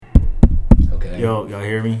Yo, y'all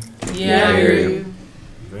hear me? Yeah, I hear you. You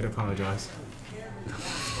better apologize.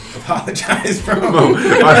 Apologize, bro.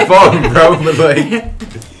 My fault, bro.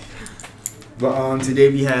 But like, today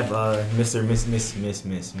we have Mr. Miss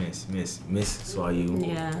Swayu.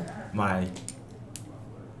 Yeah. My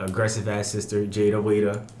aggressive ass sister Jada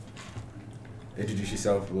Wada. Introduce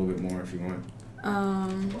yourself a little bit more if you want.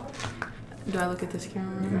 Do I look at this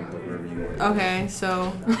camera? You can look wherever you want. Okay,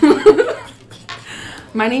 so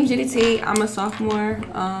my name's Jada Tate. I'm a sophomore,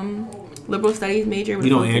 liberal studies major. You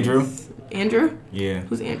know Andrew? Andrew? Yeah.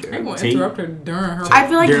 Who's Andrew? They're going to Tate? interrupt her during her. I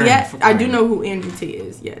feel like Darren. I do know who Andrew Tate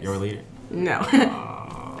is. Yes. You're related? No.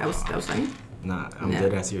 that was funny. Nah, I'm No.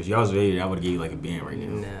 dead ass serious. Y'all was related, I would have gave you like a band right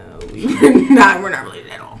now. No, we're not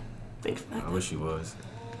related at all. Thanks for that. I wish you was.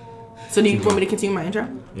 So do you want me to continue my intro?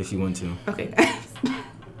 If you want to. Okay.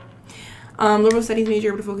 Liberal studies major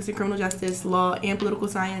able to focus in criminal justice, law, and political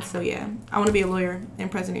science. So yeah, I want to be a lawyer and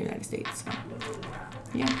president of the United States. So,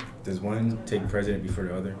 yeah. Does one take president before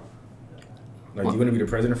the other? Like, do you want to be the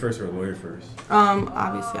president first or a lawyer first?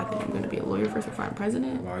 Obviously, I think I'm going to be a lawyer first before I'm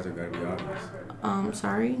president. Why is it gotta be obvious?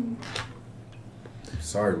 Sorry.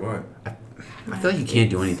 Sorry, what? I feel like you can't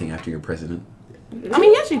do anything after you're president. I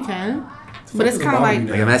mean, yes, you can. But it's kind of like,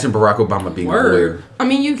 Like, imagine Barack Obama being Word. a lawyer. I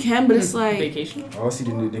mean, you can, but it's like, Vacation? All I see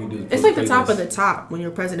the nigga do is it's like the top of the top when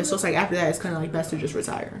you're president. So it's like after that, it's kind of like best to just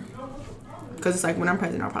retire. Because it's like when I'm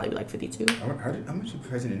president, I'll probably be like 52. How much do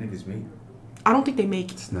president niggas make? I don't think they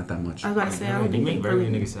make. It's not that much. I was about to say, I don't You think make they very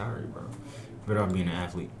really. good nigga salary, bro. Better off being an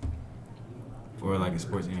athlete. Or like a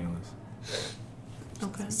sports analyst.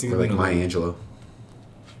 Okay. Stick Or with like me. Maya Angelou.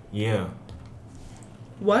 Yeah.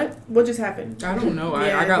 What? What just happened? I don't know.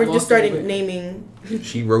 Yeah, I got we're lost just started a little bit. naming.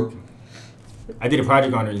 She wrote. I did a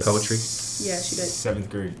project on her in Poetry? Yeah, she did. 7th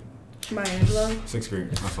grade. Maya Angelou. 6th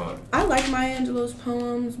grade. My fault. I like Maya Angelou's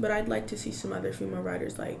poems, but I'd like to see some other female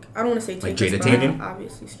writers. Like, I don't want to say Like take Jada this by, Tate?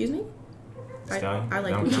 obviously. Excuse me. Stallion? I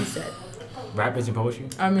like That what one you count? said. Rap isn't poetry?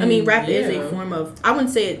 I mean, rap yeah. is a form of. I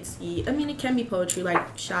wouldn't say it's. I mean, it can be poetry,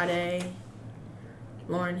 like Sade,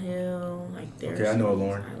 Lauryn Hill, like there's. Okay, I know a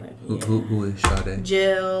Lauren. I like, Who, yeah. who is Sade?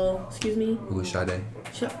 Jill. Excuse me. Who is Sade?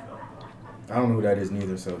 I don't know who that is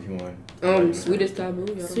neither, so if you want. Sweetest Taboo.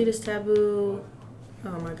 Y'all don't- Sweetest Taboo. Oh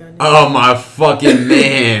my goodness. Oh my fucking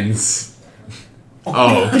mans.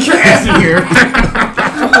 Oh. She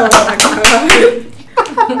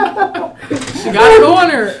got it on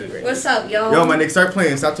her. What's up, y'all? Yo, my nigga, start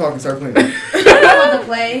playing. Stop talking. Start playing. I'm not about to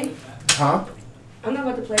play. Huh? I'm not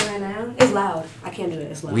about to play right now. It's loud. I can't do it.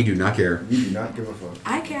 It's loud. We do not care. We do not give a fuck.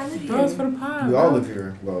 I can't live That was for here. the pod. We all live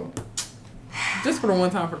here. Well, Just for the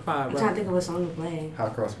one time for the pod, I'm bro. trying to think of a song to play.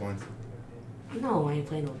 hot cross buns. No, I ain't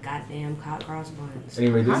playing no goddamn hot cross buns.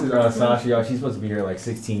 Anyway, this is Sasha, y'all. She's supposed to be here like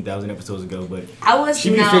 16,000 episodes ago, but I was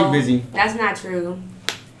she be no, fake busy. That's not true. I'm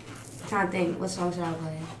trying to think. What song should I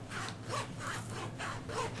play?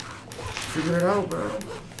 Figure it out, bro.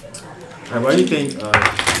 Alright, what do you think? You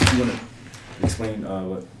want to explain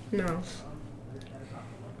what? No.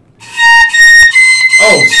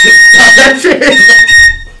 Oh, shit. That shit.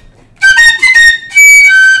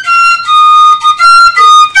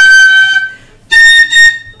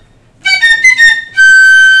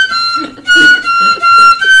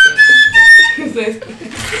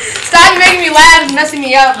 Stop making me laugh and messing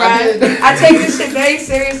me up, bro. I take this shit very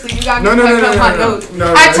seriously. You got me fucking up my notes.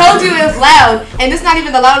 No, I told you it was loud, and it's not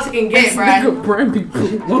even the loudest it can get, bro. Nigga, Brandy,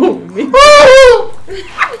 below me.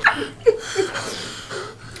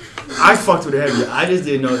 I fucked with it heavy. I just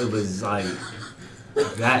didn't know it was like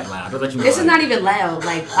that loud. I thought you This is like, not even loud.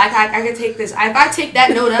 Like I could take this. If I take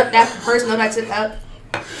that note up, that first note I took up,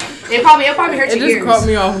 it'll probably hurt It your just ears. caught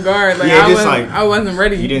me off guard. Like, Yeah, I, just wasn't, like- I wasn't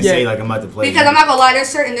ready. You didn't yet. say like I'm about to play. Because I'm not gonna lie, there's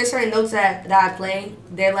certain notes that I play.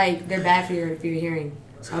 They're bad for your hearing.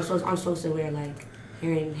 So I'm supposed to wear like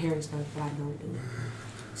hearing stuff, but I don't do it.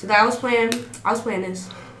 So that I was playing this.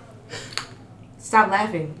 Stop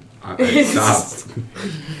laughing. Okay, stop.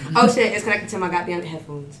 Oh shit, it's connected to my goddamn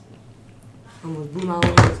headphones. I almost blew my own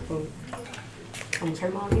headphones. Almost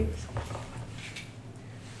hurt my own ears.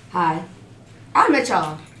 Hi. I met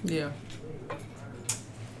y'all. Yeah.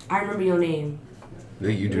 I remember your name. No,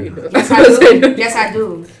 you do not. Yes, I do. Yes, I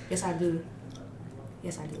do. Yes, I do.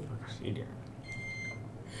 Yes, I do.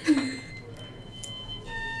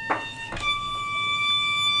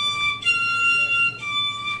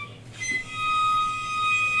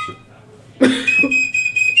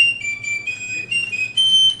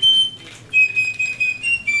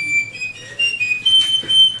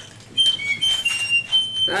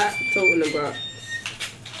 Stop talking about.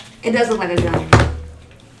 It does look like a gun.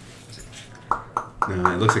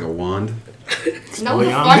 No, it looks like a wand. No, the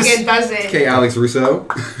Polyamorous. fuck it doesn't. Okay, Alex Russo.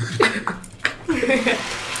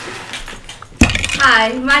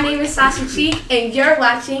 Hi, my name is Sasha Cheek, and you're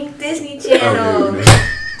watching Disney Channel.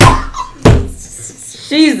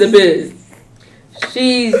 She's the biz.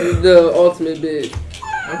 She's the ultimate biz.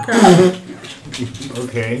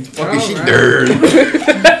 Okay. Fucking she Alright. nerd.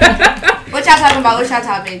 What y'all talking about? What's y'all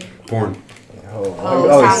topic? Porn. Oh, Oh,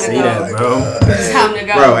 I always time to say go. that, bro. It's time to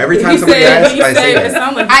go. Bro, every time You somebody said, asks, you I say said, it that.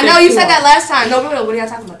 sounded like I know you too said that long. last time. No, but what are y'all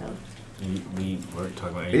talking about though? We were talking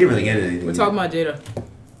about We didn't really get into anything. We're talking about Jada.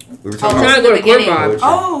 We were Oh, talking trying about to go to court beginning. vibes.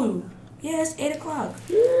 Oh, yes, 8 o'clock.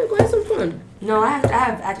 Yeah, go have some fun. No, I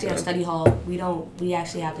actually have study hall. We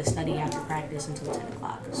actually have to study after practice until 10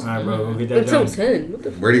 o'clock. So. Alright, bro, go get that Until done. 10. What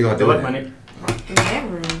the where do you go Good do luck, my it? nigga. In the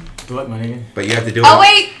bedroom. Good luck, my nigga. But you have to do it. Oh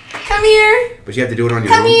wait, come here. But you have to do it on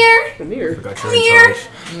your Come own. here. Come here. Forgot Come you're in here.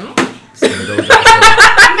 charge. Send it over.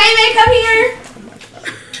 May May, come here.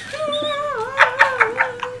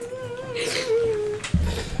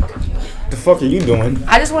 The fuck are you doing?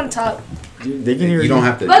 I just want to talk. They can hear You don't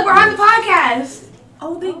have to. Look, we're on the podcast.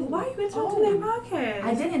 Oh, why you interrupting their podcast?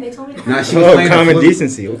 I didn't. They told me to. Nah, she was Oh, playing the common flute.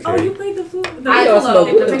 decency. Okay. Oh, you played the flute. I also also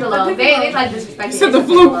know the piccolo. They like disrespecting. You said it. the It's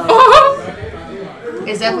a flute. piccolo.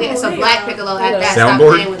 It's definitely it's a black piccolo at that. Stop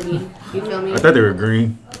Soundboard? playing with me. You feel me? I thought they were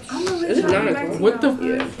green. It's 9 o'clock. What the?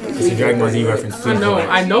 It's a Dragon Ball Z reference.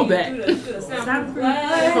 I know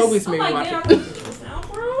that. Kobe's made me watch it.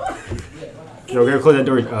 Yo, go close that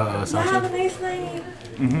door, Sasha. Have a nice night.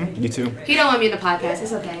 You too. He don't want me in the podcast.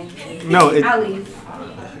 It's okay. No, I'll leave.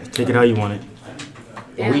 take it how you want it.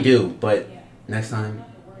 Well, we do, but next time,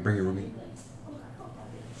 bring your roommate.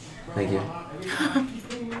 Thank you.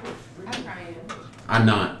 I'm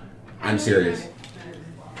not. I'm serious.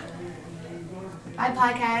 Bye,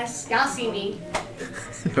 podcast. Y'all see me.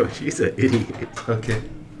 Yo, she's an idiot. Okay.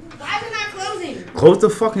 Why is it not closing? Close the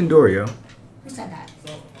fucking door, yo. Who said that?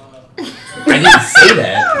 I didn't say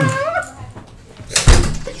that.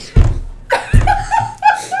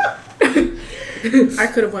 I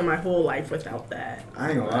could have went my whole life without that. I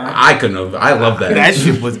ain't gonna lie. I couldn't have. I love that. That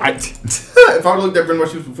shit was. If I looked at Brenda while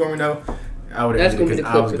she was performing though, I would have. That's gonna be the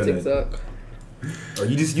clip for TikTok. Oh,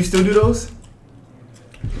 you still do those?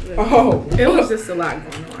 Oh. It was just a lot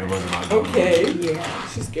going on. It wasn't a lot going on. Okay. Yeah.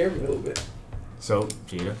 She scared me a little bit. So,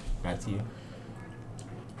 Jada, back to you.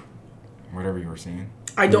 Whatever you were saying.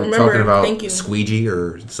 I We don't were remember. talking about Thank you. Squeegee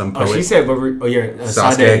or some Oh, poet. she said, but oh yeah,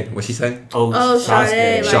 Sasuke. Sade. What'd she say? Oh,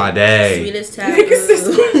 Sade. Like, Sade. Sweetest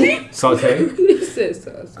taboo. Saute. He says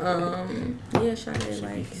us. Yeah, Sade,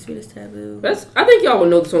 like, sweetest taboo. I think y'all would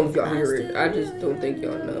know the song if y'all hear it. I just don't think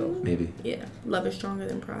y'all know. Maybe. Yeah. Love is stronger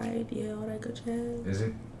than pride. Yeah, all that good jazz. Is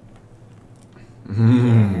it?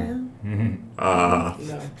 Yeah. No.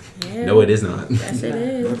 Yeah. No, it is not. Yes, it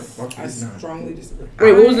is. I strongly disagree.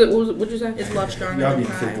 Wait, what was it? What'd you say? It's love stronger Y'all than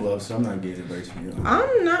getting fake pride. love, so I'm not getting advice from you.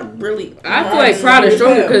 I'm not really. I feel like pride is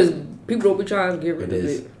stronger because people don't be trying to get rid It of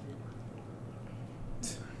is. it.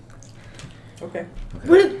 Okay.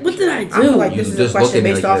 What did I I do? I feel feel like like You this is just a question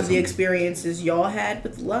looking based like off you of the had experiences y'all had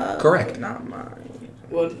with love. Correct. Not mine.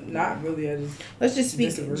 Well, not really. I just. Let's just speak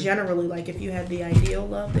Disagree. generally. Like, if you had the ideal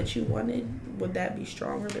love that you wanted, would that be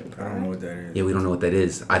stronger than I don't know pride? what that is. Yeah, we don't know what that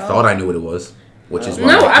is. I thought I knew what it was, which is why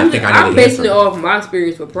No, I think I I'm knew the basing it answer. off my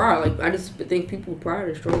experience with pride. Like, I just think people with pride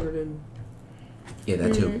are stronger than. Yeah,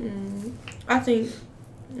 that too. I think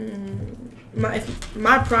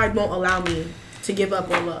my pride won't allow me to give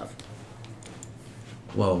up on love.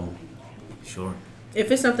 Well, Sure.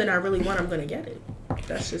 If it's something I really want, I'm gonna get it.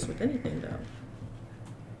 That's just with anything,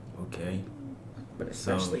 though. Okay. But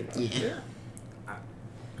especially, yeah.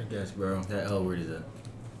 I guess, bro. That L word is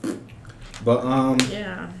up. But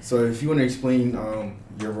Yeah. so if you want to explain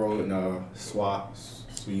your role in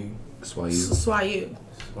Swayu, that's why you. Swayu.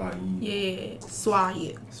 Swayu. Yeah.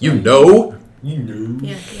 Swayu. You know? You knew.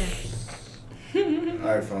 Yeah, yeah.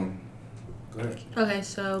 All right, go ahead. Okay,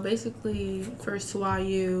 so basically for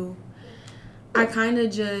Swayu, I kind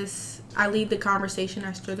of just, I lead the conversation,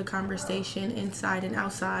 I stir the conversation inside and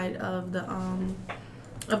outside of the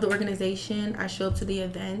organization. I show up to the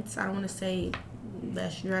events. I don't want to say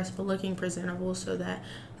best dressed, but looking presentable so that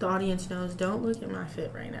the audience knows, don't look at my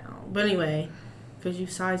fit right now. But anyway, because you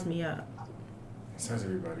sized me up. Sounds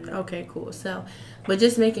everybody. Okay, cool. So, but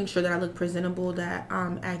just making sure that I look presentable, that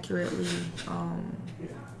I'm accurately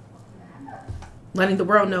letting the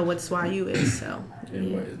world know what Swayu is. So,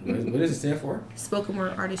 And yeah. what does it stand for? Spoken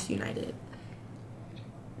Word Artists United.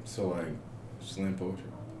 So like slam poetry.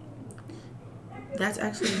 That's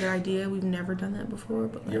actually a good idea. We've never done that before.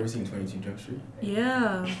 But You ever seen 22 Jump Street?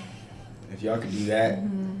 yeah. If y'all could do that,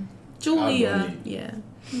 Julia. I'll believe. Yeah.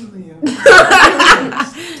 Julia.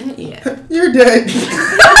 Yeah. You're dead.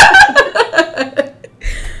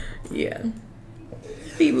 Yeah.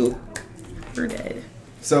 People, we're dead.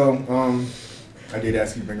 So, I did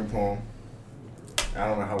ask you to bring a poem. I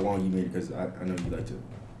don't know how long you made it because I know you like to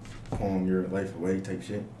poem your life away type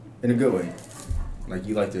shit. In a good way. Like,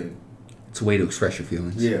 you like to... It's a way to express your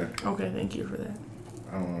feelings. Yeah. Okay, thank you for that.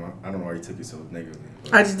 I don't know why you took it so negatively.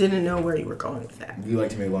 I just didn't know where you were going with that. You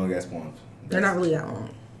like to make long-ass poems. They're not really that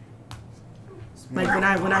long.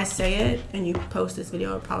 Like when I say it and you post this video,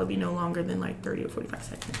 it'll probably be no longer than like 30 or 45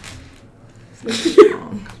 seconds.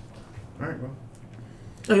 Alright, bro.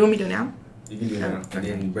 Oh, you want me to do it now? You can do it now. And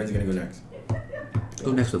then Brent's gonna go next.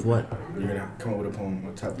 Go next with what? You're gonna come up with a poem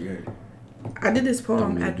on top of your head. I did this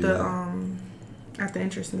poem Don't at do the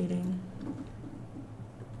interest meeting.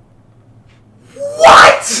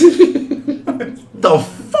 What? The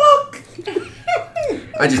fuck?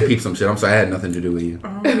 I just peeped some shit. I'm sorry. I had nothing to do with you.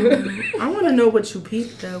 I want to know what you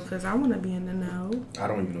peeped though, because I want to be in the know. I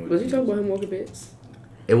don't even know what Was you talking about him walking pits?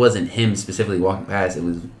 It wasn't him specifically walking past. It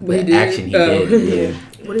was What he the did? action he Oh. did.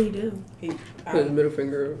 Yeah. What did he do? Put his middle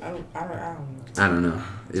finger up. I don't know. I don't know.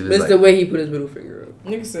 It was It's like, the way he put his middle finger up.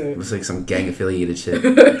 Nigga it said, was like some gang affiliated shit.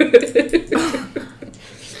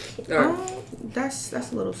 Alright. Oh, that's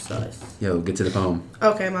a little sus. Yo, get to the poem.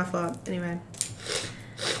 Okay, my fault. Anyway,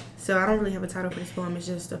 so I don't really have a title for this poem. It's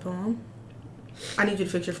just a poem. I need you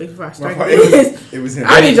to fix your face before I start. It was him.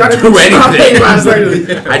 I didn't y'all to do stop it while I start anything.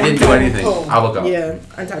 doing I didn't do anything. I'll look up. Yeah,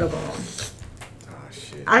 untitled poem. Oh,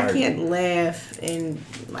 shit. I can't laugh and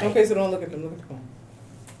like. okay, so don't look at them. Look at the phone.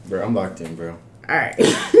 Bro, I'm locked in, bro. All right.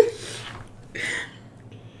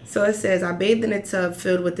 So it says, I bathed in a tub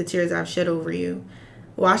filled with the tears I've shed over you,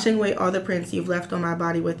 washing away all the prints you've left on my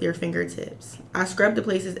body with your fingertips. I scrubbed the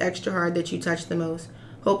places extra hard that you touched the most,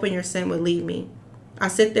 hoping your scent would leave me. I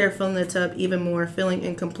sit there filling the tub even more, feeling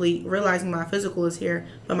incomplete, realizing my physical is here,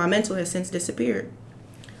 but my mental has since disappeared.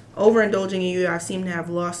 Overindulging in you, I seem to have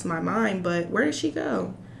lost my mind, but where did she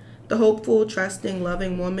go? The hopeful, trusting,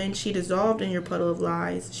 loving woman, she dissolved in your puddle of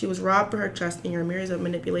lies. She was robbed of her trust in your mirrors of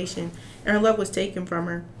manipulation, and her love was taken from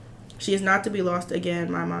her. She is not to be lost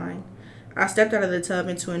again, my mind. I stepped out of the tub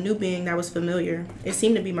into a new being that was familiar. It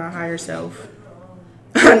seemed to be my higher self.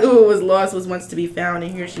 I knew it was lost was once to be found,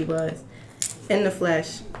 and here she was, in the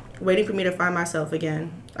flesh, waiting for me to find myself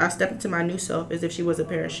again. I stepped into my new self as if she was a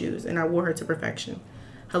pair of shoes, and I wore her to perfection.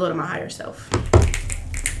 Hello to my higher self.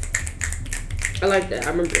 I like that. I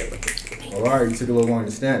remember that. Well, alright, you took a little long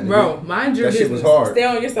to snap, nigga. Bro, mind your That shit business. was hard. Stay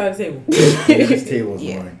on your side of the table. This table is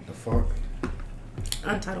Yeah. mine. The fuck?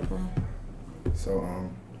 Untitled poem. So,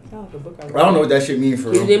 Sound like a book I I don't know what that shit mean for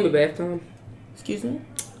Can you real. name it bath time? Excuse me?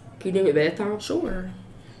 Can you name it bath time? Sure.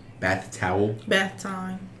 Bath towel. Bath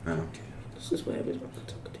time. Oh. This is what happens when I'm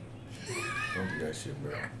talking to you. Don't do that shit,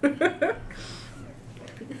 bro.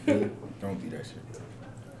 Don't do that shit, bro.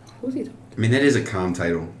 Who's he talking I mean, that is a calm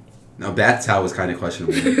title. No, bath towel was kind of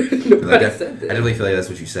questionable. I Nobody said that. definitely feel like that's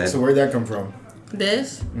what you said. So where'd that come from?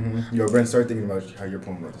 This? Mm-hmm. Yo, Brent, start thinking about how your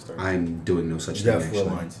poem about to start. I'm doing no such You thing, have 4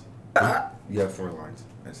 actually. lines. You have 4 lines.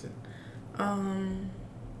 That's it.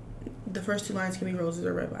 The first 2 lines can be roses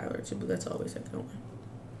or red violets, but that's always a good one.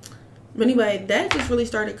 But anyway, that just really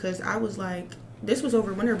started because I was like, this was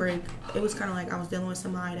over winter break. It was kind of like I was dealing with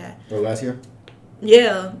somebody that, Oh, last year?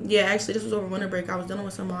 yeah, actually, this was over winter break. I was dealing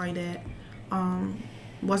with somebody that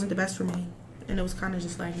wasn't the best for me. And it was kind of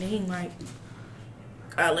just like, dang, like,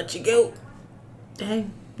 I'll let you go.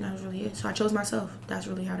 Dang, that was really it. So I chose myself. That's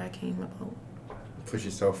really how that came about. Push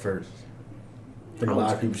yourself first. I think a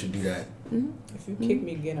lot of people should do that. If you kick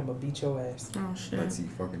me again, I'm gonna beat your ass. Oh, shit. Let's see,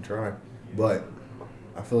 fucking try. But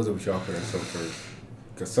I feel as though we should all put ourselves first.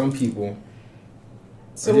 Because some people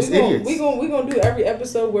So are we just gonna, idiots. we gonna do every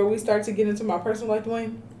episode where we start to get into my personal life,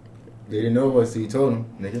 Dwayne. They didn't know us, so you told them,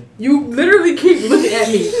 nigga. You literally keep looking at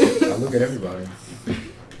me. I look at everybody.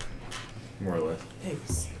 More or less.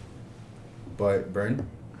 Thanks. But, Brent,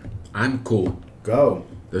 I'm cool. go.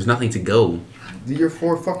 There's nothing to go. Do your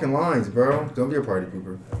 4 fucking lines, bro. Don't be a party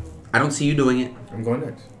pooper. I don't see you doing it. I'm going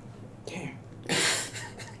next. Damn.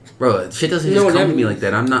 Bro, shit doesn't You know just what come that to me means. like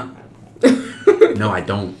that. I'm not. No, I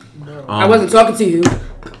don't. I wasn't talking to you.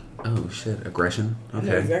 Oh, shit. Aggression? I know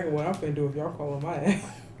Okay. exactly what I'm finna do if y'all call on my ass.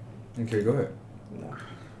 Okay, go ahead. No.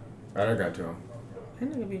 Alright, I got you. I'm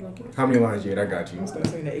not gonna be looking. How many lines you had? I got you. I'm just gonna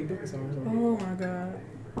sing the 8 Booker song or something. Oh my god.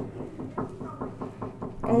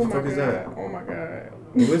 Who the fuck is that? Oh my god.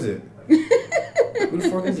 Who is it? Who the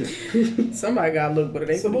fuck is it? Somebody got look, but it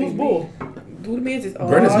ain't So gonna who's be Bull? me. Who the man's is? Oh,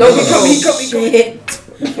 Brenda's no, Bull. shit.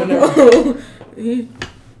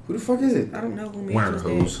 Who the fuck is it? I don't know who One man's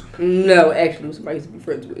of is. those. No, actually, it was somebody I used to be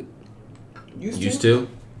friends with. Used to?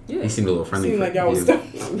 Yeah. He seemed a little friendly. Seemed for like y'all was you.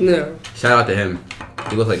 stuck. No. Shout out to him.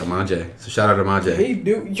 He looked like a Manje. So shout out to Manje. He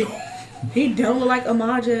do. Yo. He don't look like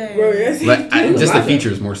Amaje. Bro, yes, Just the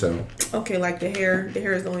features more so. Okay, like the hair. The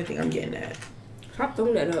hair is the only thing I'm getting at. Stop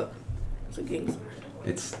throwing that up. It's a gang sign.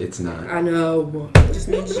 It's not. I know. It just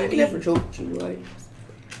means I you can never joke with you, like.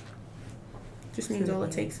 Just means all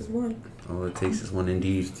it takes is one. All it takes is one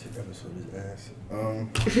indeed. This episode is ass.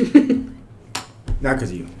 Not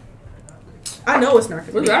because of you. I know it's not.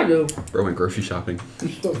 What did I do? Bro went grocery shopping.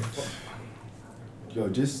 Yo,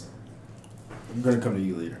 just. I'm gonna come to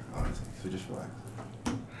you later, honestly. So just relax.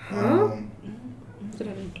 What did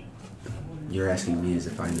I do? You're asking me as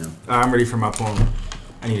if I know. I'm ready for my poem.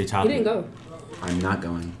 I need a You topic. didn't go. I'm not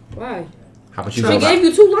going. Why? How about you She go gave about,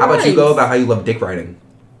 you 2 lines. How about you go about how you love dick riding?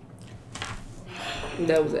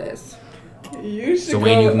 That was ass. You should So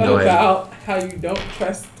Wayne, you can go ahead. about how you don't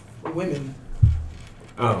trust women.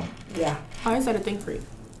 Oh, Yeah. Why is that a thing for you?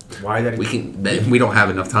 Why that? We don't have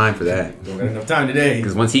enough time for that. Don't got enough time today.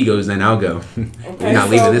 Because once he goes, then I'll go. Okay. We're not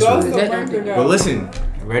leaving this go room. somewhere to go. but listen,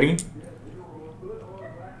 ready?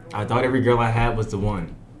 I thought every girl I had was the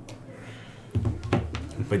one,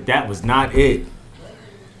 but that was not it.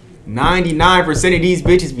 99% of these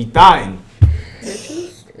bitches be thotting.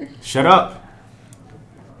 Shut up.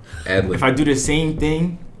 Adlib. If I do the same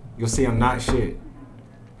thing, you'll say I'm not shit.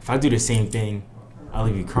 If I do the same thing, I'll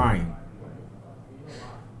leave you crying.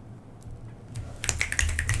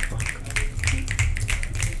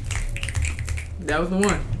 That was the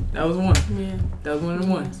one. That was the one. Yeah, That was one of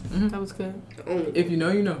the ones. that was good. Only. If you know,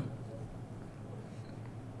 you know.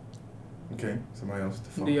 Okay, somebody else.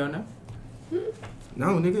 The Do y'all know? No,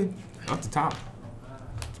 nigga, off the top.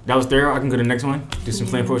 That was there. I can go to the next one. Do some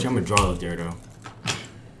slam poetry. I'm gonna draw up there though.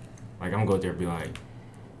 Like I'm gonna go up there and be like,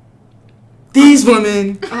 these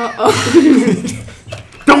women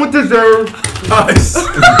don't deserve us.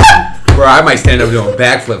 Bro, I might stand up doing a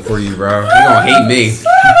backflip for you, bro. You gonna hate me.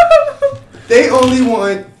 They only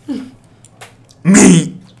want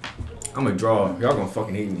Me. I'm gonna draw. Y'all gonna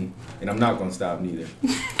fucking hate me, and I'm not gonna stop neither.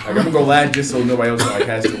 Like I'm gonna go last just so nobody else like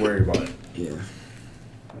has to worry about it. Yeah.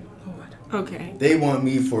 Okay. They want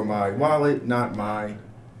me for my wallet, not my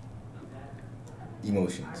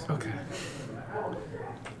emotions. Okay.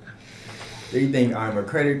 They think I'm a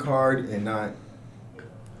credit card and not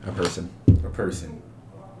A person. a person.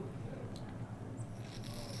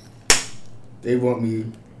 They want me.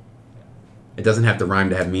 It doesn't have to rhyme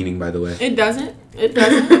to have meaning, by the way. It doesn't. It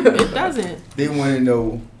doesn't. It doesn't. They want to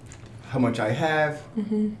know how much I have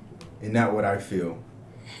Mm-hmm. and not what I feel.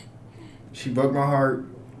 She broke my heart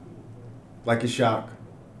like a shock.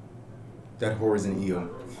 That whore is an eel.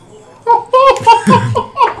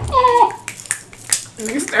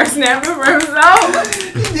 You start snapping for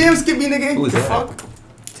himself. Damn, Skippy nigga. Who is that? Fuck.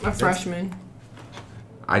 A freshman.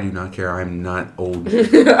 I do not care. I'm not old.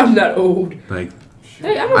 I'm not old. Like,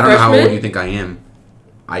 Hey, I'm a I don't know how old freshman. you think I am.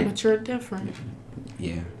 But you're different.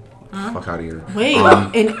 Yeah. Huh? Fuck out of here. Wait,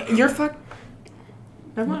 Um, and you're fuck.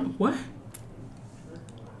 Never mind. What?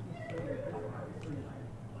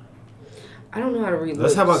 I don't know how to read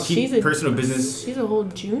Let's how about She's keep a- personal business. She's a whole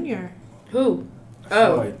junior. Who? I feel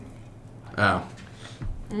Oh. like Oh.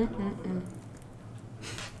 Mm-mm-mm.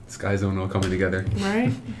 Sky Zone all coming together.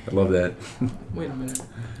 Right? I love that. Wait a minute.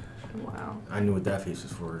 Wow. I knew what that face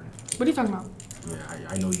was for. What are you talking about? Yeah,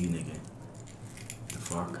 I know you, nigga. The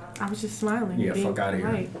fuck? I was just smiling. Yeah, being fuck outta here.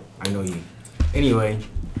 polite. I know you. Anyway,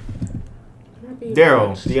 I'm not being Daryl,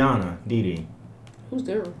 watched. Deanna, Dee, Who's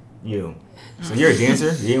Daryl? you. So you're a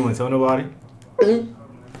dancer? You didn't want to tell nobody?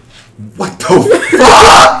 What the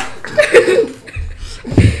fuck?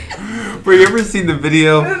 Bro, you ever seen the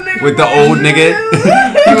video with the old nigga?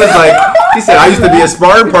 He was like, he said, I used to be a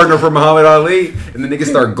sparring partner for Muhammad Ali. And the nigga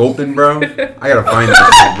start gulping, bro. I gotta find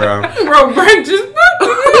that shit, bro. Bro, Frank just.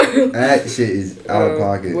 That shit is out of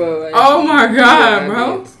pocket. Well, Oh my god, bro.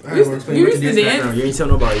 Alright, well, explain You what used to dance dance. You ain't tell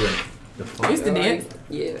nobody yet. The fuck? You used to dance.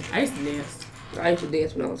 Yeah, I used to dance. I used to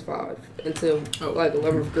dance when I was 5 until Oh. like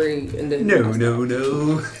 11th grade, and then I No, stopped.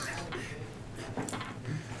 no.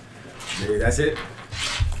 Yeah, that's it.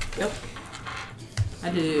 I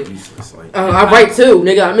did Useless, like. I write too,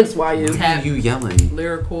 nigga. I'm in SYU. tap, You yelling.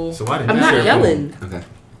 lyrical. So why did I'm you not share yelling. Okay.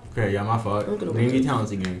 Okay, yeah, my fault. I'm gonna Name watch your it.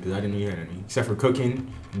 talents again, because I didn't know you had any. Except for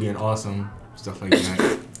cooking, being awesome, stuff like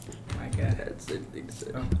that. My god. That's it. That's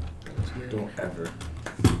it. Oh, that's weird. Don't ever.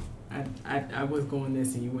 I was going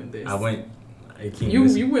this and you went this. I went. It came You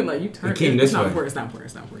this- you went like you turned. It came it's this not way. important. It's not important.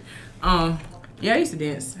 It's not important. Yeah, I used to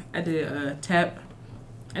dance. I did tap.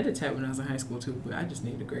 I did tap when I was in high school too, but I just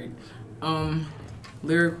needed a grade.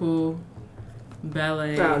 Lyrical,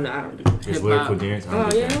 ballet. Oh, no, I don't do. There's hip-hop. lyrical dance. I don't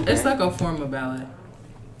Oh, get yeah? that. It's like a form of ballet.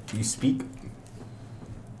 Do you speak?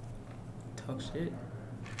 Talk shit.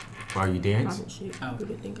 Why you dance? Problem shit. Oh. You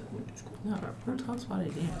would think I went to school. No, who talks about they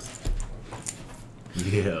dance?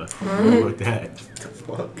 Yeah. What about that?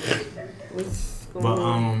 What's going But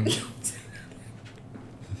on?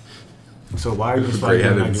 So why are you just Great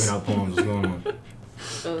like not heavens. giving out poems? What's going on?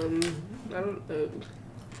 I don't know.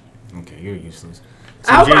 Okay, you're useless.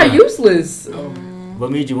 So How am I Jada, useless? what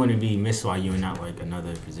made you want to be Miss YU and not like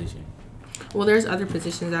another position? Well, there's other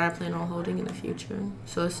positions that I plan on holding in the future,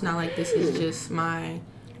 so it's not like this is just my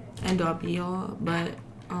end all be all. But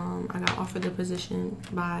I got offered the position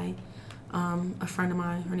by a friend of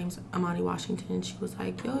mine. Her name's Amani Washington. She was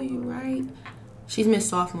like, "Yo, you right?" She's Miss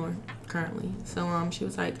Sophomore currently, so she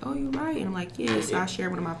was like, "Oh, you right?" And I'm like, "Yeah." So I shared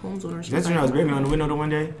one of my poems with her. She That's was when I like, was baby on the window the one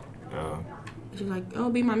day. She was like, "Oh,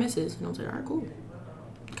 be my missus," and I was like, "All right, cool."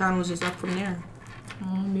 Kind of was just up from there.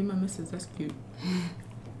 Oh, me and my missus, that's cute.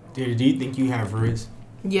 Do you think you have Riz?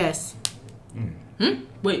 Yes.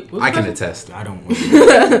 Wait, what was I the can question? attest. I don't.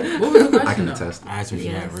 What was the question? I can though? attest. I asked her if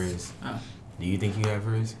you Yes. have Riz. Oh. Do you think you have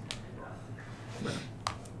Riz?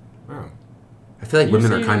 Bro. I feel like You women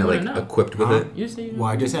say are you kind of wanna like know. equipped with Huh? it. You say you Well,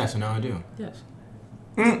 I just asked, so now I do. Yes.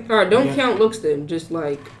 Alright, don't Yeah. count looks then. Just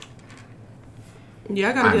like Yeah,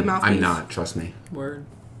 I got a good mouthpiece. I'm not. Trust me. Word.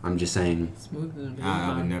 I'm just saying. Smoother than a I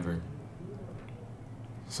would baby. never.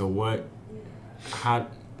 So what? How?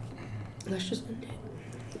 let's just end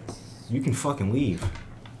it. You can fucking leave.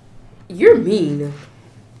 You're mean.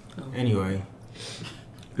 Anyway,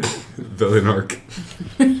 Villain arc.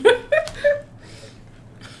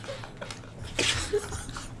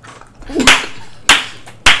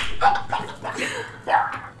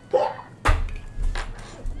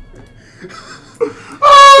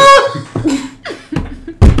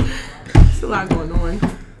 There's a lot going on.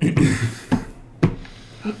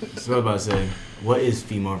 so what about to say, what is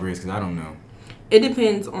female Riz? Because I don't know. It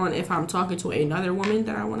depends on if I'm talking to another woman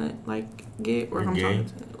that I want to like get, or if You're I'm gay? talking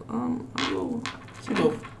to I'm a little, She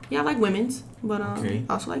both. yeah, I like women's, but Okay.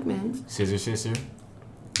 I also like men's. Scissor sister.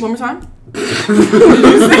 One more time.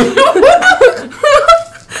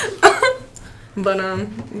 But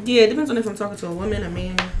yeah, it depends on if I'm talking to a woman, a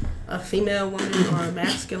man, a female woman, or a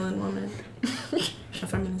masculine woman. A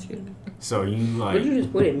feminine, excuse me. So you What like did you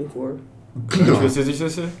just point at me for? you a scissor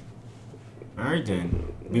sister? All right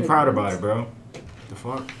then. Be proud about it, bro. The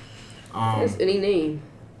fuck? That's any name.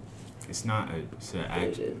 It's not a. It's an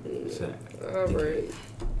action. It's a, Alright.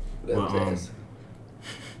 Well,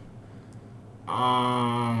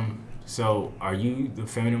 So are you the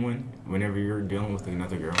feminine one whenever you're dealing with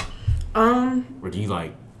another girl, or do you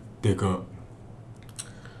like dick up?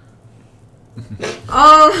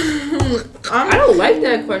 I don't like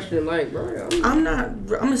that question. Like, bro,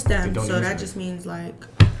 I'm a STEM, Don't so answer that it. just means like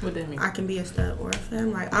What that mean? I can be a stud or a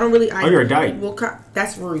femme. Like I don't really. Oh, you're a dyke. Well,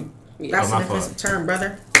 that's rude. Yeah. That's Oh, my an offensive fault. term,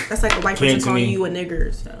 brother. That's like a white Came person to calling me. you a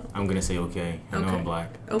nigger. So I'm gonna say okay. I know Okay. I'm black.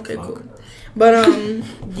 okay, Fuck. cool. But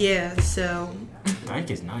yeah. So Dyke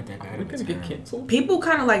is not that bad We're of a gonna get term. canceled. people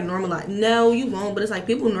kind of like normalize. No, you won't. But it's like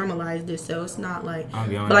people normalize this, so it's not like. I'll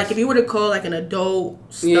be honest. But like if you were to call like an adult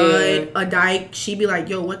stud Yeah. a dyke, she'd be like,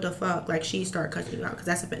 "Yo, what the fuck?" Like she start cussing you out because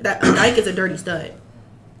that's a dyke is a dirty stud.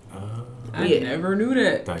 I Yeah. never knew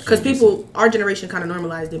that. Thought you Because were just- people, our generation kind of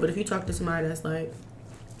normalized it. But if you talk to somebody that's like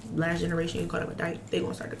last generation, you call them a dyke, they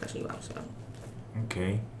gonna start to cuss you out. So,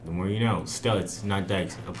 Okay, the more you know. Studs, not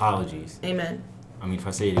dykes. Apologies. amen. I mean, if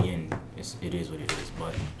I say it again, it is what it is.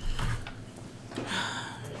 But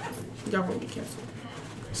Y'all won't be canceled.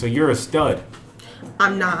 so you're a stud.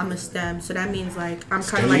 I'm not. I'm a STEM, so that means like I'm kind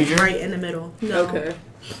STEM of like major? right in the middle. No, okay.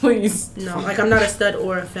 Please. no, like I'm not a stud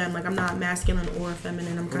or a femme. Like I'm not masculine or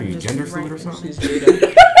feminine. I'm What are kind you, of just gender right fluid or in something? She's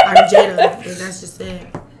Jada. I'm Jada. Like, that's just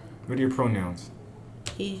it. What are your pronouns?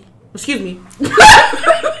 He. Excuse me.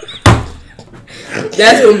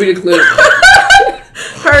 That's gonna be the clip.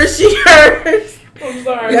 Her, she, hers. I'm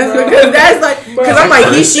sorry. That's bro. because that's like because I'm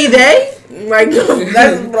like he, she, they. Like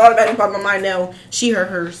that's automatically pop in my mind now. She, her,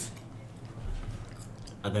 hers.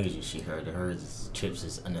 I think it's just she, her. The hers chips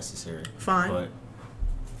is unnecessary. Fine. But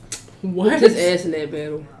What? Just ass in that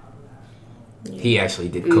battle. He actually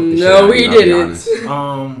did cook the shit No, out of he you, I'll be didn't. honest.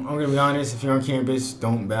 I'm gonna be honest. If you're on campus,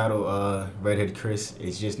 don't battle Redhead Chris.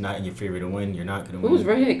 It's just not in your favor to win. You're not gonna Who win. was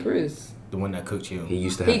redhead Chris? The one that cooked you. He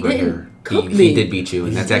used to He have red didn't hair. cook He me. did beat you,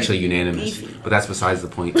 and that's actually unanimous. Beefy. But that's besides the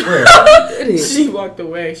point. Where? She walked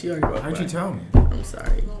away. She already walked How'd you away. tell me? I'm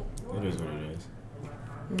sorry. It is what it is.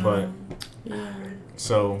 But Yeah.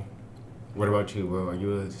 so, what about you, bro? Are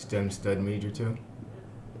you a STEM stud major too?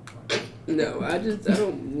 No, I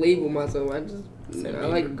don't label myself. I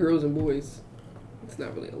like girls and boys. It's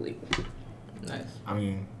not really a label. Nice. I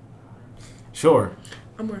mean, sure.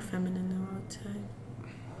 I'm more feminine though, I would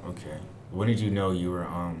say. Okay. When did you know you were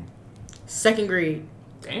 2nd grade.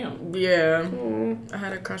 Damn. Yeah. Mm. I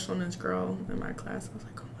had a crush on this girl in my class. I was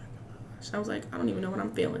like, oh my gosh. I was like, I don't even know what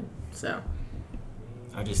I'm feeling. So.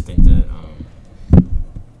 I just think that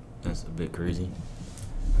that's a bit crazy.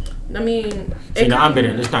 I mean, See, no, I'm bitter.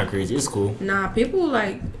 It's not crazy. It's cool. Nah, people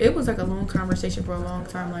like it was like a long conversation for a long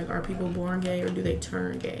time. Like, are people born gay or do they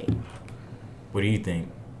turn gay? What do you think?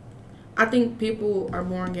 I think people are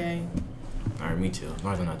born gay. All right, me too.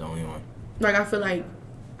 I'm not the only one. Like, I feel like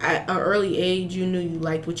at an early age, you knew you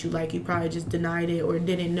liked what you like. You probably just denied it or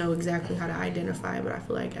didn't know exactly how to identify it. But I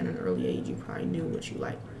feel like at an early age, you probably knew what you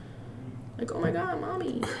liked. Like, oh my God,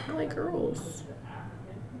 mommy, I like girls.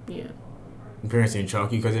 Yeah. Your parents didn't talk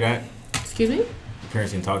to you because of that? Excuse me? Your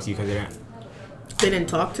parents didn't talk to you because of that? They didn't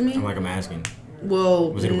talk to me? I'm asking.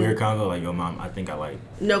 Well, Was it a weird convo? Like, yo, mom, I think I like.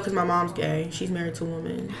 No, because my mom's gay. She's married to a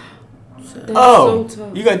woman. So. Oh, so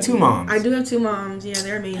tough. you got 2 moms. I do have 2 moms. Yeah,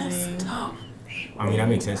 they're amazing. I mean, that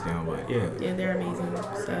makes sense now, but yeah. Yeah, they're amazing.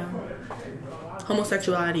 So,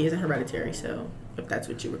 homosexuality isn't hereditary. So, if that's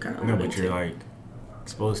what you were kind of No, alluding but you're to. like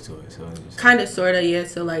exposed to it, so it's just, Kind of, sort of, yeah.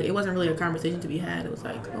 So, like, it wasn't really a conversation to be had. It was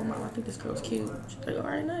like, oh, mom, I think this girl's cute. She's like, all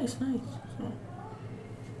right, nice. So,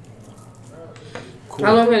 cool.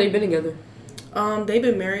 How long have they been together? they've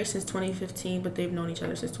been married since 2015, but they've known each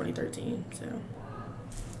other since 2013. So,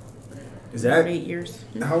 Is that 8 years.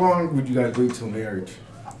 how long would you guys wait till marriage?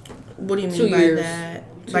 What do you mean 2 by years. that?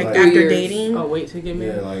 So, Like, like, after 2 years. dating? Oh, wait to get Yeah,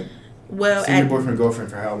 married. like Well, see your at boyfriend girlfriend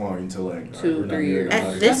for how long until like 2, we're not 3 married, years. like-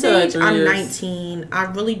 At this I feel like age, 3 I'm years. 19. I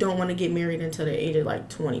really don't want to get married until the age of like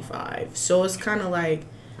 25. So it's kind of like,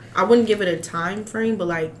 I wouldn't give it a time frame, but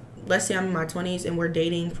like, let's say I'm in my 20s and we're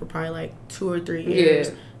dating for probably like 2 or 3 years.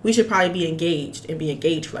 Yeah. We should probably be engaged and be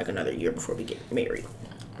engaged for like another year before we get married.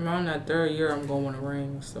 Around that 3rd year, I'm going to want a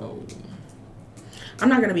ring, so. I'm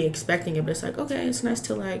not going to be expecting it, but it's like, okay, it's nice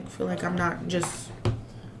to like feel like I'm not just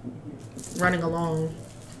running along.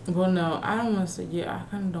 Well, no, I don't want to say, yeah, I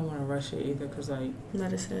kind of don't want to rush it either, because, like,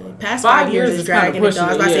 Let us say. Past 5 5 years years is is kinda dragging it, pushing though. I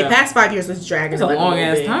was it, about to say, yeah. past 5 years is dragging it's it. a like long little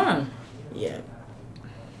ass bit. time. Yeah.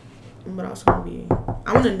 But also gonna be,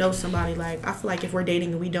 I want to know somebody. Like, I feel like if we're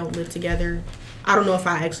dating and we don't live together, I don't know if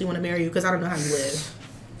I actually want to marry you because I don't know how you live.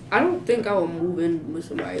 I don't think I will move in with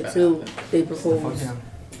somebody until they propose.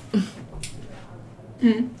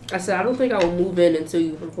 I said I don't think I will move in until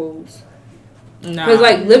you propose. Nah. Because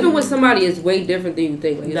like living with somebody is way different than you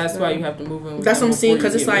think. Like, That's why you have to move in with That's them what I'm saying, before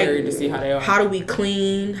 'cause you it's get like, married to see how they are. How do we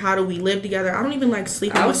clean? How do we live together? I don't even like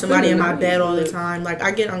sleeping I'll with somebody in spend the my night, bed all the but- time. Like, I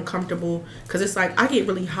get uncomfortable because it's like I get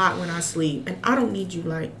really hot when I sleep, and I don't need you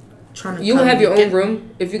like trying to. you would come have your get- own room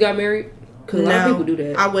if you got married. Because a lot of people do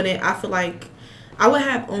that. I wouldn't. I feel like I would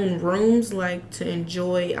have own rooms, like, to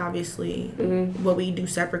enjoy, obviously, Mm-hmm. what we do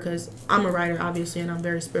separate, because I'm a writer, obviously, and I'm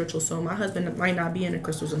very spiritual, so my husband might not be into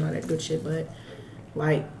crystals and all that good shit, but,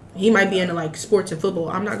 like, he might be into, like, sports and football.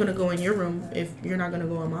 I'm not going to go in your room if you're not going to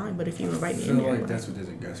go in mine, but if you invite I me feel in there. like that's what there's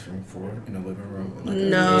a guest room for in the living room. Like,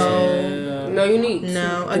 No. No, you need.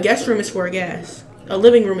 No, a guest room is for a guest. A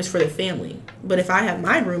living room is for the family. But if I have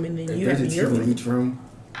my room and then If you there's have a your TV in room. each room,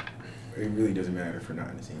 it really doesn't matter if we're not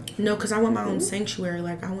in the same. No, because I want my own sanctuary.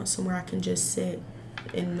 Like, I want somewhere I can just sit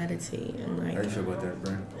and meditate and, How you like, feel about that,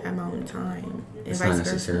 Brent? have my own time. And It's vice not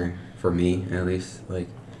versa. necessary for me, at least. Like,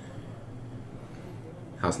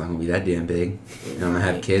 house not gonna be that damn big, and I'm gonna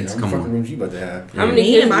have kids. How Come many fucking on, rooms you about to have? How many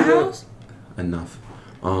Me kids in my you want? house? enough.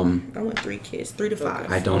 I want 3 kids, 3 to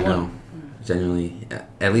 5. I don't know. Genuinely,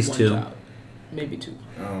 at least One 2. child. Maybe 2.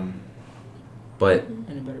 But And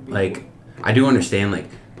it better be like, I do understand. Like,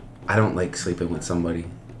 I don't like sleeping with somebody,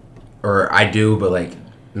 or I do, but like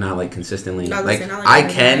not like consistently. Not Like, listening, not like I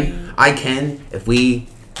every can, night. I can if we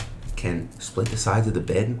can split the sides of the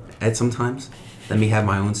bed at sometimes. Let me have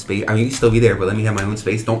my own space. I mean, you can still be there, but let me have my own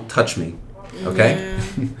space. Don't touch me, okay?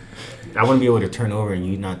 Yeah. I wouldn't be able to turn over and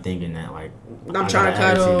you not thinking that like I'm I trying to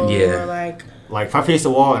got an cuddle. attitude. Yeah. Or, like, Like if I face the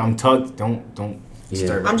wall and I'm tugged, don't Yeah.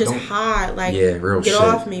 disturb it. I'm just Don't- hot. Like, Yeah, real get shit.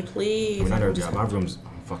 off me, please. I mean, I I'm know just- my room's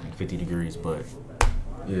fucking 50 degrees, but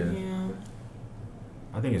Yeah. Yeah.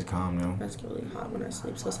 I think it's calm though. That's really hot when I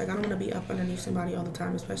sleep. So it's like I don't want to be up underneath somebody all the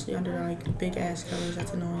time, especially under like big ass covers.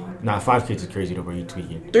 That's annoying. Nah, 5 kids is crazy though, bro. You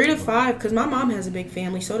tweaking. 3 to 5, because my mom has a big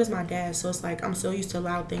family. So does my dad. So it's like I'm so used to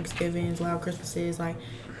loud Thanksgivings, loud Christmases, like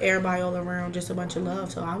everybody all around, just a bunch of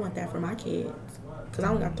love. So I want that for my kids. Because I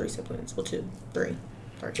only got 3 siblings. Well, 2, 3.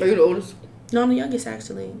 Are you the oldest? No, I'm the youngest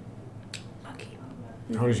actually.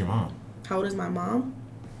 How old is your mom? How old is my mom?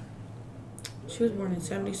 She was born in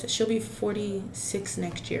 76. She'll be 46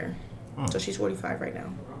 next year. Oh. So she's 45 right now.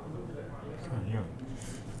 Yeah.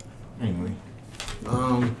 Anyway,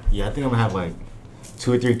 yeah, I think I'm gonna have like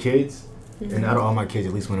 2 or 3 kids, and out of all my kids,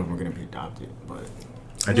 at least one of them are gonna be adopted. But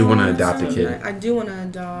I do want to adopt a kid. I do want to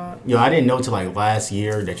adopt. Yo, I didn't know till like last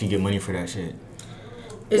year that you get money for that shit.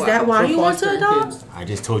 Is that why For you want to fostering adopt? kids. I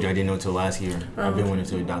just told you I didn't know till last year. I've been wanting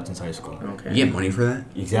to adopt since high school. Okay. You get money for that?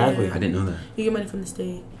 Exactly. Yeah. I didn't know that. You get money from the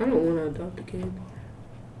state. I don't want to adopt a kid.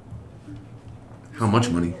 How much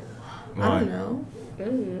money? I don't know. I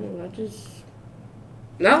don't know. I just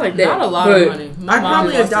not like that. Not a lot but of money. My I'd mom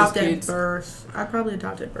probably lost adopt his at kids. birth. I'd probably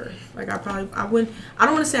adopt at birth. Like I wouldn't. I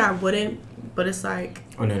don't want to say I wouldn't, but it's like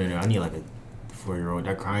Oh no. I need like a 4-year-old.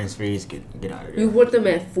 That crying face, get out of there. You want them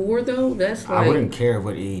at 4 though? That's like I wouldn't care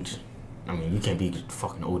what age. I mean, you can't be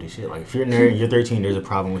fucking old as shit. Like if you're there, you're 13, there's a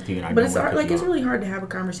problem with you, and I But don't it's wanna hard, pick like you it's up. really hard to have a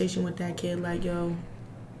conversation with that kid. Like, yo,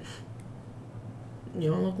 you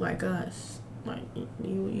don't look like us. Like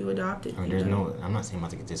you adopted. I mean, you there's know? no. I'm not saying I'm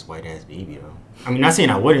about to get this white ass baby though. I mean, not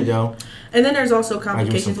saying I wouldn't though. And then there's also give him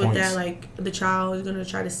complications some with that. points. Like the child is gonna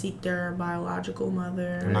try to seek their biological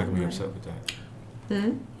mother. I'm not gonna be Like- upset with that.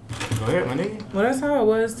 Hmm? Go ahead, my nigga. Well, that's how it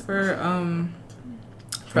was for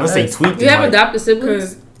Unless they us. tweaked you it. have like, adopted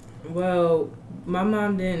siblings. Because, well, my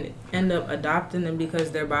mom didn't end up adopting them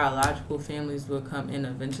because their biological families would come in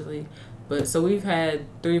eventually. But so we've had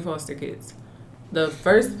 3 foster kids. The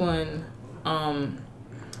first one,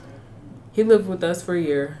 he lived with us for a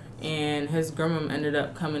year, and his grandma ended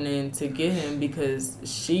up coming in to get him because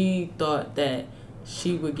she thought that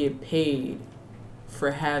she would get paid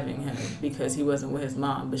for having him because he wasn't with his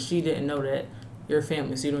mom, but she didn't know that you're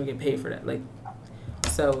family, so you don't get paid for that. Like,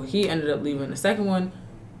 so he ended up leaving. The second one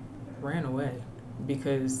ran away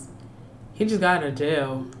because he just got out of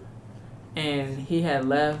jail, and he had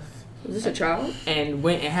left Is this a child? and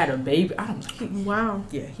went and had a baby. I don't. Wow.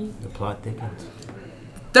 Yeah, he. the plot thickens.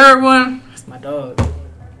 Third one, that's my dog.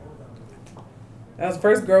 That was the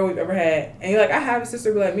first girl we've ever had. And like, I have a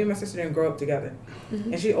sister, but like, me and my sister didn't grow up together.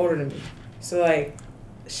 And she older than me. So like,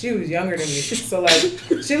 she was younger than me. So like,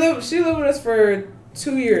 she lived with us for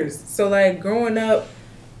 2 years. So like, growing up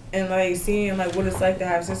and like seeing like what it's like to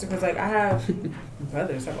have a sister, because like I have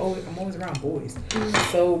brothers. I'm always around boys.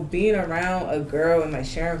 So being around a girl and like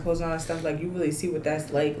sharing clothes and all that stuff, like you really see what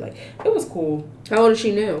that's like. Like, it was cool. How old is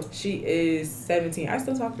she now? She is 17. I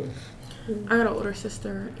still talk to her. I got an older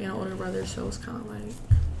sister and an older brother, so it's kind of like.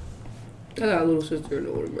 I got a little sister and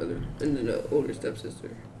an older brother, and then an older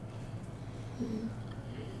stepsister.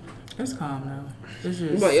 It's calm now. It's What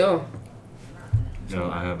just about y'all? No,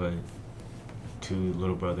 I have 2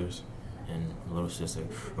 little brothers and a little sister.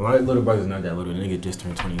 My little brother's not that little. The nigga just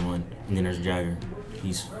turned 21. And then there's Jagger.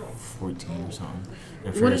 He's 14 or something.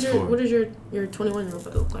 And What Fred's is 4. your 21-year-old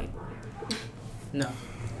brother look like? no.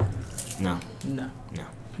 No.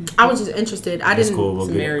 I was just interested. I That's didn't. cool. We'll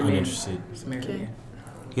It's a get married man. uninterested. It's married. Okay.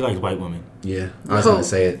 He likes white women. Yeah, I was Cool. gonna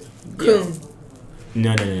say it. Coon.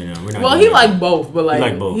 No. We're not Well, doing he that. like both, but like,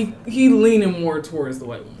 like both. he leaning more towards the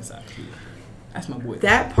white woman side. That's my boy.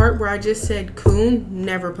 That part where I just said coon,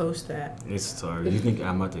 never post that. It's sorry. You think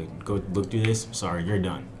I'm about to go look through this? Sorry, you're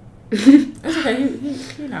done. That's okay.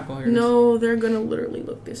 He not gonna hear No, they're gonna literally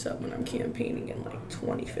look this up when I'm campaigning in like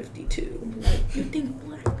 2052. Like, you think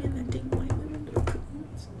black men that date white women are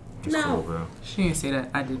coons? It's No. cool, bro. this. She didn't say that.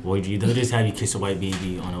 I did. Boy, they'll just have you kiss a white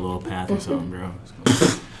baby on a little path or something, bro.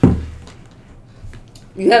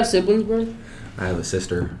 You have siblings, bro? I have a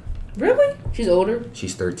sister. Really? She's older.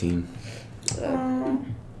 She's 13. Aw,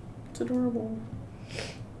 it's adorable.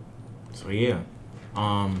 So yeah.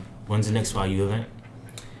 When's the next YU event?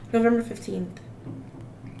 November 15th.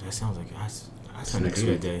 That sounds like that's It's gonna next be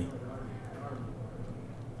that week. day.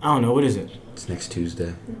 I don't know. What is it? It's next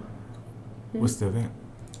Tuesday. What's the event?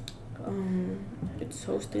 It's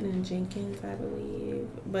hosted in Jenkins, I believe.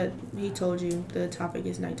 But he told you the topic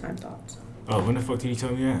is nighttime thoughts. Oh, when the fuck did he tell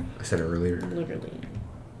me that? I said it earlier. Literally.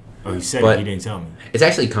 Oh, he said But- it. He didn't tell me. It's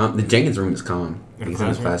actually calm. The Jenkins room is calm. In the He's in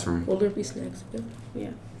the classroom? classroom. Will there be snacks? Yeah.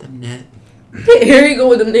 The net. Here you go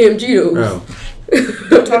with them damn Cheetos. Bro.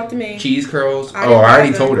 Don't talk to me. Cheese curls. I Oh, I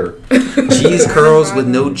already didn't told buy her. Cheese curls with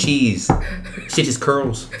no cheese. Shit just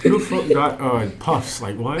curls. Who the fuck got puffs?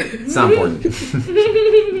 Like what? It's not important.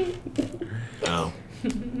 Oh.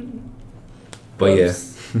 But yeah.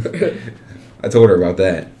 I told her about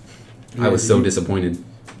that. I was so disappointed.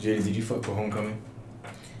 JD, did you fuck for homecoming?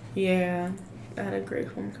 Yeah. I had a great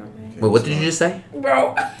homecoming. Wait, what did you just say?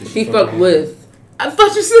 Bro, Did He fuck fucked for with. I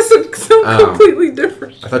thought you said something Oh. completely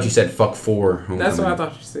different. I thought you said fuck for homecoming. That's what I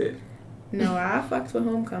thought you said. No, I fucked with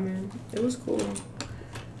homecoming. It was cool.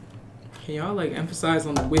 Can y'all like emphasize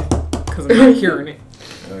on the with? Because I'm not hearing it.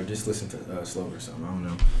 Just listen to slower or something. I don't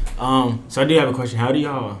know. So I do have a question. How do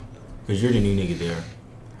y'all? Because you're the new nigga there.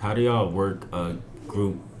 How do y'all work a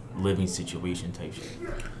group living situation type shit?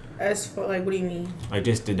 As for like, what do you mean? Like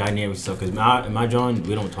just the dynamic stuff. Cause my John,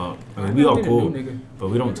 we don't talk. I mean, we all cool, but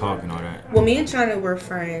we don't talk and all that. Well, me and China were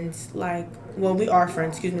friends. Like, well, we are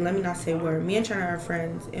friends. Excuse me. Let me not say were. Me and China are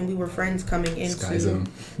friends, and we were friends coming into. Sky Zone.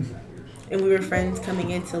 And we were friends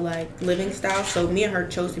coming into like living style. So me and her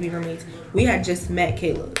chose to be roommates. We had just met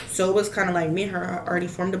Kayla, so it was kind of like me and her already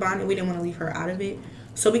formed a bond, and we didn't want to leave her out of it.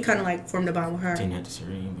 So we kind of like formed a bond with her. Didn't have to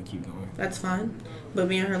serene, but keep going. That's fine. But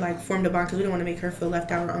me and her like formed a bond because we didn't want to make her feel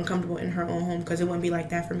left out or uncomfortable in her own home because it wouldn't be like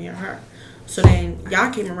that for me or her. So then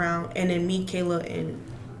y'all came around, and then me, Kayla,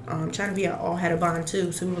 and China, we all had a bond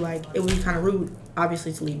too. So we were like, it would be kind of rude,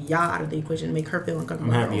 obviously, to leave y'all out of the equation and make her feel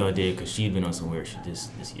uncomfortable. I'm happy y'all did because she'd been on some weird shit this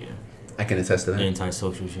year. I can attest to that.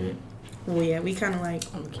 Anti-social shit. Well, yeah, we kind of like,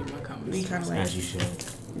 I'm gonna keep my comments. we kind of like As you should.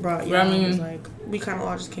 brought But I y'all. It was mean- like we kind of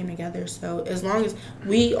all just came together. So as long as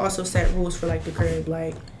we also set rules for like the crib,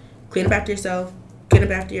 like clean up after yourself, clean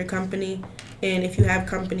up after your company, and if you have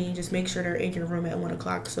company, just make sure they're in your room at 1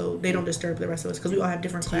 o'clock so they don't disturb the rest of us because we all have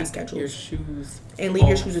different class Your schedules. shoes. And leave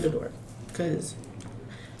your off. shoes at the door because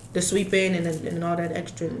the sweeping and all that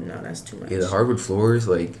extra, no, that's too much. Yeah, the hardwood floors,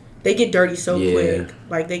 like, They get dirty so Yeah. quick.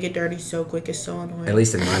 Like they get dirty so quick. It's so annoying. at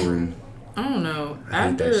least in my room. I don't know. I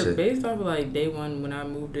hate that After shit. based off of like day one when I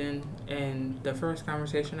moved in, and the first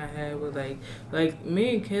conversation I had was like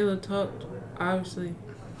me and Kayla talked obviously,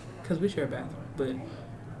 cause we share a bathroom. But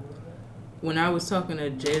when I was talking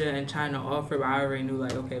to Jada and China off rip, I already knew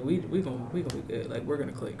like okay we gonna be good. Like we're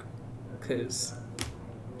gonna click, cause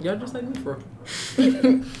y'all just like me for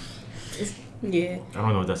real. Yeah, I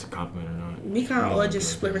don't know if that's a compliment or not. we kind of all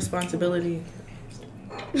just split responsibility.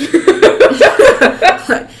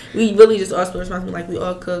 We really just all split responsibility. Like we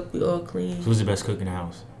all cook, we all clean. Who's the best cook in the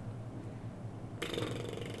house?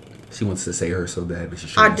 She wants to say her so bad, but she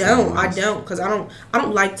I shouldn't say don't, it. cause I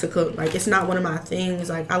don't like to cook. Like it's not one of my things.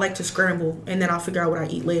 Like I like to scramble and then I'll figure out what I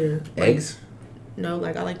eat later. Like, Eggs? no,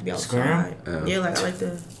 like I like to be Scram? outside. Oh. Yeah, like I like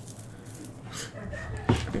to.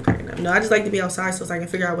 I'm cracking up. No, I just like to be outside so I can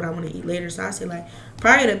figure out what I want to eat later. So I say like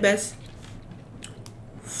probably the best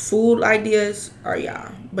food ideas are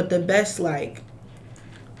y'all, but the best like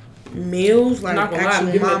meals like Not gonna lie, I'm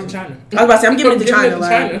actual giving it mom. to China. I was about to say I'm giving it to Giving China. it to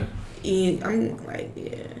Like China. yeah, I'm like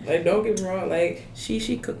yeah. Like don't get me wrong, like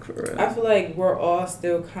She cook for real. I feel like we're all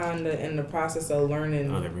still kind of in the process of learning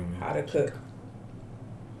Other roommate. how to cook,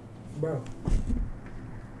 bro.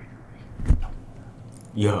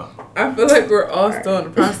 Yeah. I feel like we're all still in the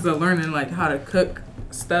process of learning like how to cook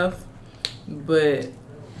stuff, but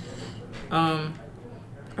I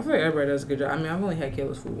feel like everybody does a good job. I mean, I've only had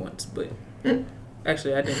Kayla's food once, but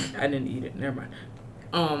actually, I didn't eat it. Never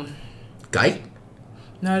mind. Guy?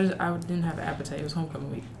 No, I didn't have an appetite. It was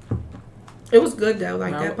homecoming week. It was good though.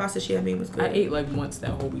 Like No. that pasta she had made was good. I ate like once that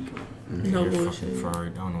whole week. No You're bullshit. fucking fried.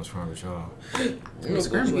 I don't know what's wrong with y'all. No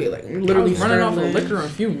Scrambled. bullshit. Like I literally was running off of scrambling. liquor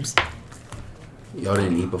and fumes. Y'all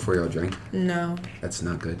didn't eat before y'all drank? No, That's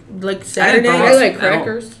not good. like I Saturday. didn't Are throw they up. like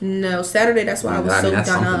crackers? No, Saturday. That's why I was I mean, so that's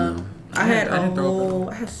done something, up. though. I had I a didn't throw up. whole.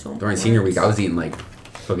 I had so During much. senior week, I was eating like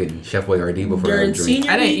fucking Chef Boyardee before I During would drink.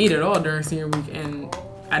 senior I didn't week, eat at all during senior week, and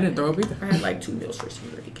I didn't throw up either. I had like 2 meals for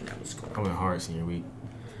senior week, and that was cool. I went hard senior week.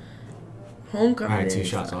 Homecoming. I had 2 is,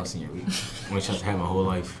 shots all like- senior week. 1 shot I had my whole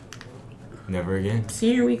life. Never again.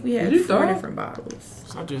 Senior week, we had Did you 4 throw up? different bottles.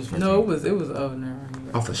 So I just No, it was oh never.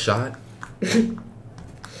 Off a shot?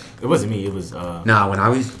 It wasn't me. It was Nah, when I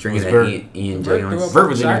was drinking It that was E&J Vert on... threw up. Vert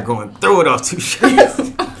was in there Shot. going throw it off 2 shots.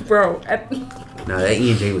 Bro, Nah, that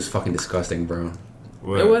E&J was fucking disgusting, bro.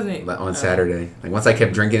 What? it wasn't Like, on Saturday. Like, once I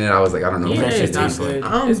kept drinking it, I was like, I don't know Yeah, what that that shit shit tastes tastes like.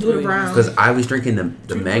 like. I don't It's do really the brown. Because I was drinking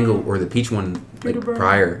the mango or the peach one like Peter Brown.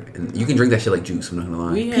 prior, and you can drink that shit like juice. I'm not gonna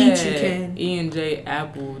lie. We Peach had you can. E&J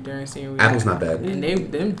apple during senior week. Apple's not bad. And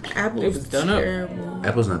them Apple's It was done up. terrible.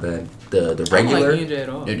 Apple's not bad. The I don't regular. like E&J at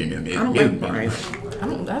all. No. I don't like brown. I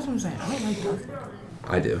don't. That's what I'm saying. I don't like dark liquor.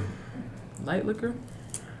 I do. Light liquor.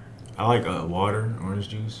 I like water, orange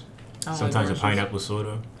juice. I don't Sometimes a like orange pineapple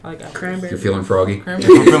soda. juice. I like apple. Cranberry. You're feeling froggy. I'm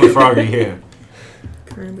Cranberry. feeling froggy, yeah.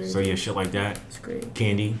 Cranberry. So yeah, shit like that. It's great.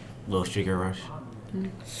 Candy, little sugar rush.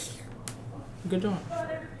 Good job.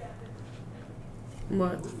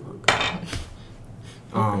 What?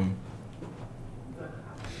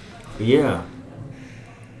 But yeah.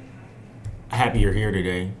 Happy you're here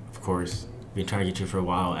today, of course. Been trying to get you for a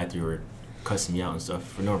while after you were cussing me out and stuff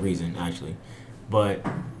for no reason, actually. But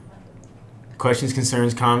questions,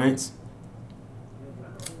 concerns, comments.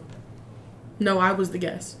 No, I was the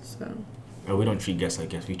guest, so We don't treat guests like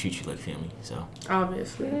guests. We treat you like family. So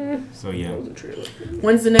obviously. so yeah. I wasn't true.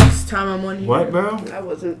 When's the next time I'm on here? What, bro? I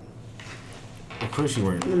wasn't. Of course you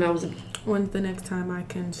weren't. When I was. When's the next time I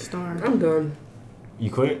can start? I'm done.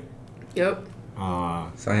 You quit? Yep.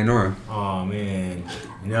 Sayonara. Oh man,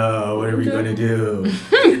 no. What are we gonna do?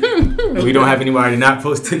 We don't have anybody to not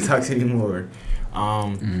post TikToks anymore.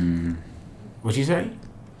 What you say?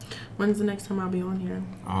 When's the next time I'll be on here?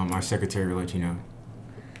 Our secretary will let you know.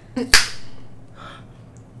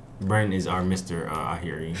 Brandon is our Mr.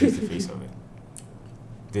 Ahiri. He's the face of it.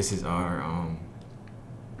 This is our Oh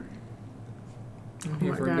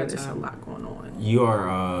my god, there's a lot going on. You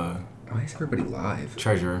are Why is everybody live?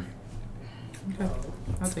 treasurer, Okay.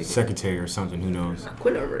 I'll take it. secretary, or something. Who knows? I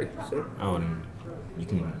quit already. So. Oh, then you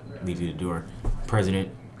can leave through the door. President,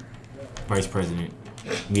 vice president,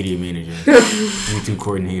 media manager, YouTube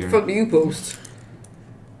coordinator. Fuck do you post?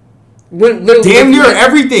 When, literally, Damn when's near the last-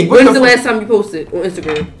 everything. What When's the the fuck? last time you posted on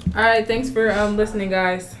Instagram? All right. Thanks for listening,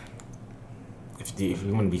 guys. If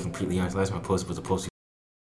you want to be completely honest, last time I posted was a post